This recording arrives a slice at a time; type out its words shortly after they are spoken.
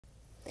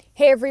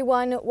Hey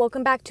everyone,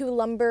 welcome back to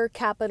Lumber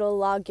Capital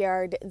Log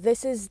Yard.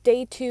 This is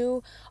day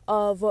 2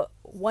 of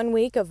 1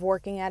 week of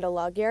working at a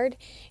log yard.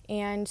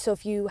 And so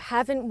if you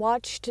haven't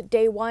watched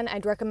day 1,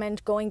 I'd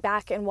recommend going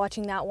back and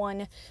watching that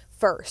one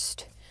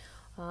first.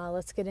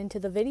 Let's get into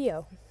the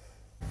video.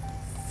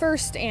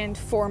 First and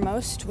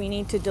foremost, we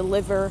need to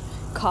deliver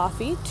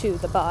coffee to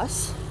the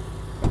bus.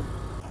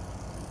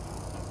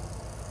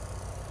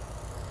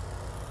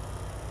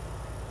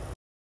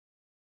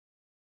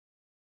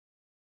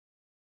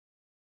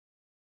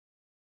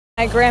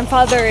 My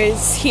grandfather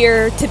is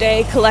here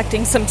today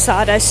collecting some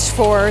sawdust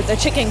for the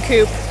chicken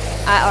coop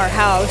at our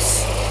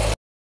house.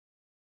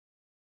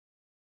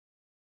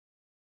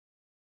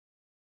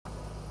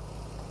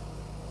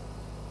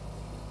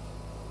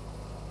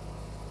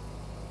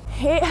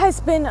 It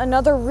has been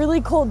another really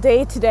cold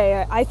day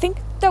today. I think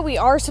that we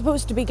are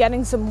supposed to be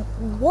getting some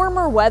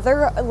warmer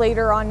weather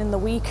later on in the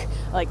week,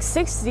 like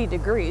 60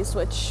 degrees,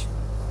 which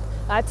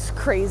that's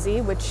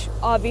crazy, which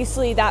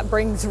obviously that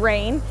brings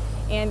rain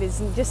and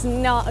is just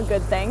not a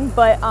good thing.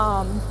 But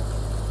I'm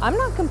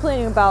not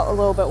complaining about a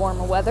little bit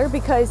warmer weather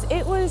because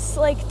it was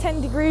like 10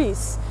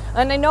 degrees.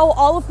 And I know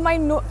all of my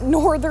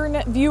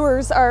northern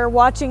viewers are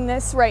watching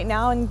this right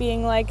now and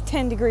being like,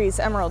 10 degrees,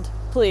 Emerald,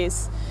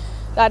 please.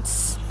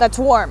 That's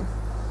warm,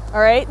 all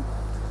right?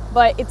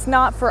 But it's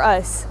not for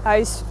us.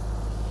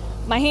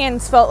 My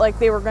hands felt like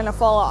they were gonna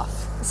fall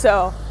off,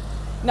 so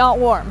not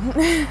warm.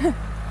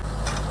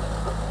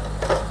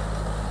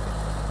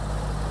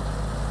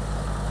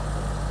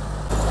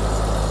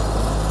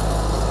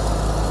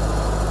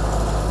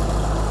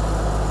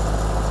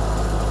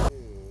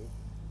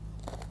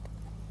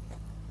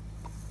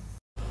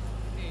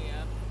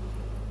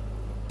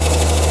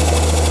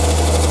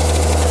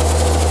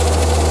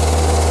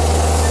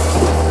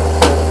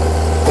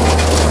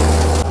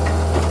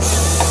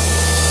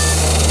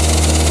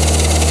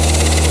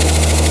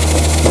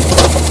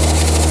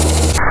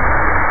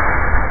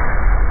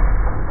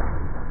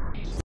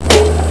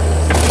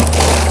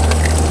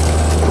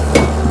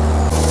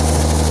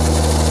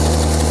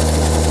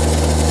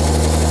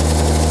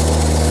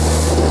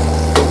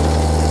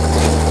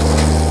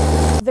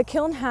 The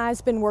kiln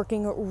has been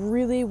working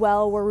really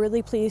well. We're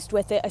really pleased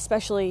with it,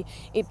 especially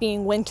it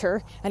being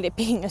winter and it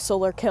being a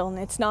solar kiln.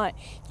 It's not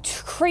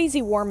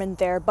crazy warm in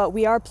there, but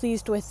we are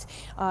pleased with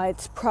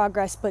its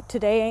progress. But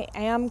today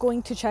I am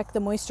going to check the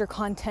moisture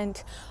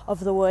content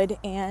of the wood,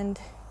 and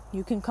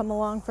you can come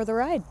along for the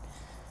ride.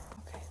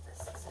 Okay,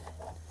 this is it.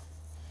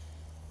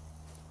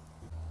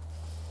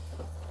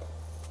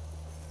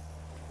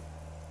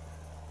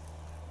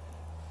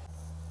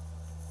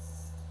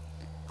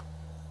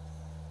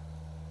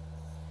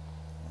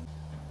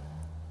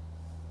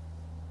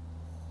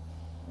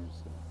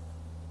 Where's the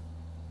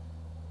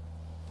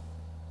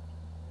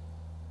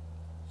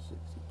 60%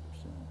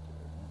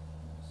 there?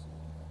 Let's see.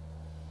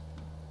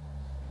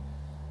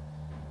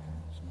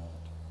 It's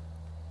not.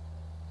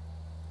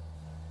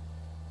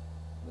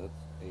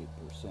 That's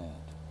 8%.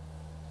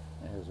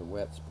 There's a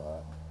wet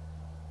spot.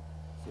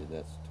 See,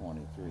 that's 23%,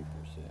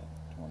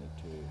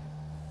 22.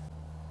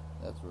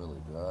 That's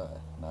really dry.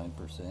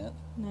 9%.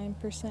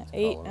 9%,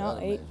 8, no,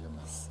 Colorado 8.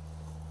 measurement.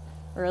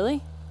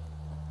 Really?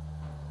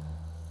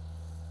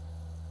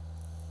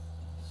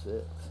 6. See,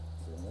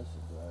 this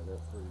is dried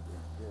up pretty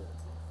good.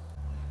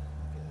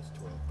 Okay, it's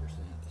 12%.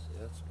 See,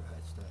 that's dry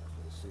stuff.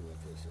 Let's see what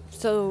this is.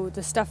 So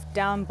the stuff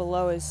down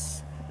below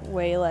is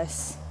way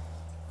less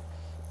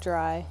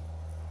dry.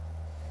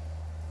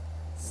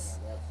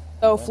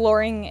 So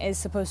flooring is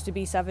supposed to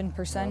be 7%.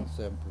 7%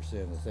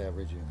 is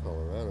average in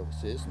Colorado.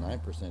 See, it's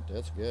 9%.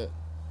 That's good.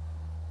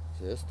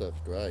 See, this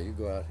stuff's dry. You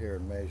go out here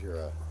and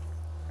measure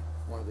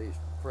one of these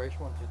fresh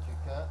ones that you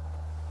cut.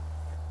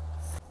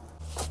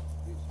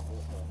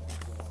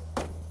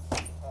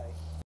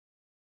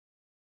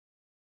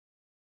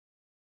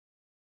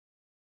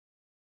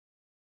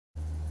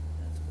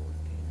 That's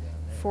 14 down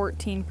there.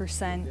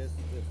 14%. This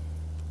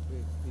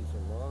big piece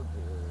of log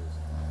here is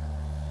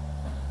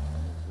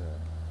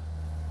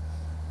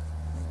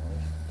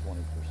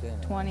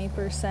 20%.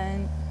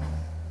 20%.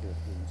 15,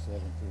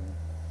 17.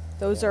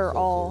 Those Yeah, are so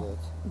all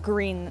that's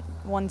green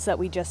ones that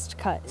we just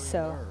cut.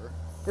 So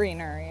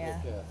greener,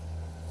 yeah.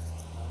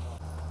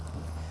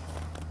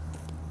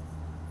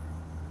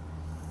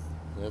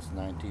 That's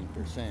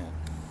 19%.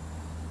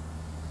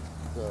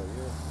 So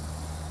you're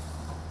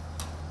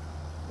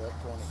about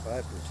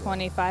 25%.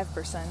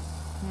 25%.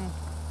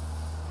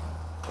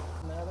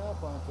 That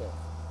up, aren't they?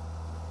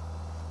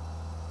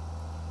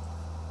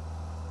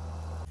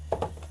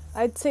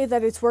 I'd say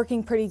that it's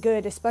working pretty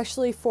good,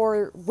 especially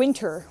for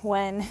winter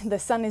when the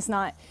sun is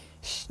not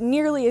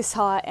nearly as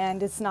hot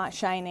and it's not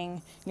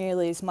shining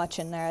nearly as much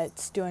in there.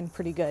 It's doing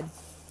pretty good.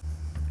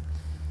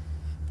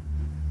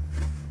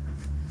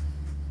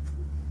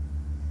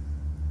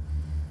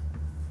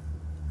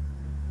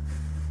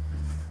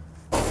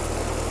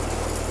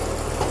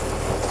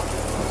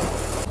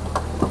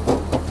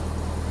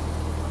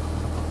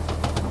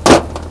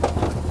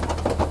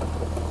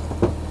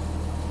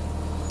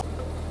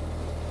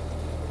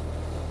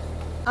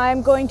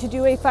 I'm going to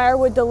do a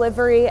firewood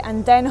delivery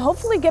and then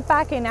hopefully get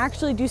back and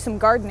actually do some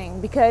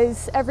gardening,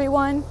 because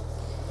everyone,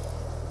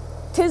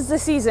 'tis the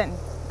season,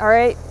 all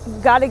right?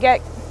 Gotta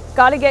get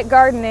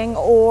gardening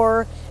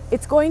or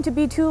it's going to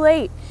be too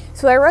late.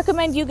 So I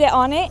recommend you get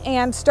on it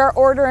and start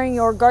ordering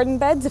your garden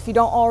beds if you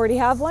don't already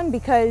have one,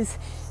 because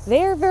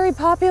they're very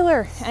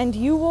popular and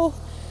you will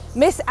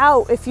miss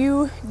out if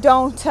you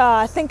don't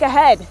think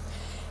ahead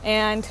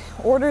and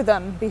order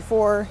them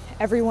before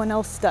everyone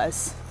else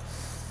does.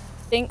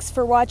 Thanks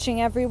for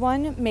watching,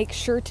 everyone. Make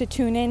sure to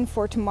tune in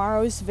for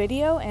tomorrow's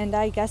video, and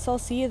I guess I'll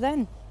see you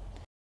then.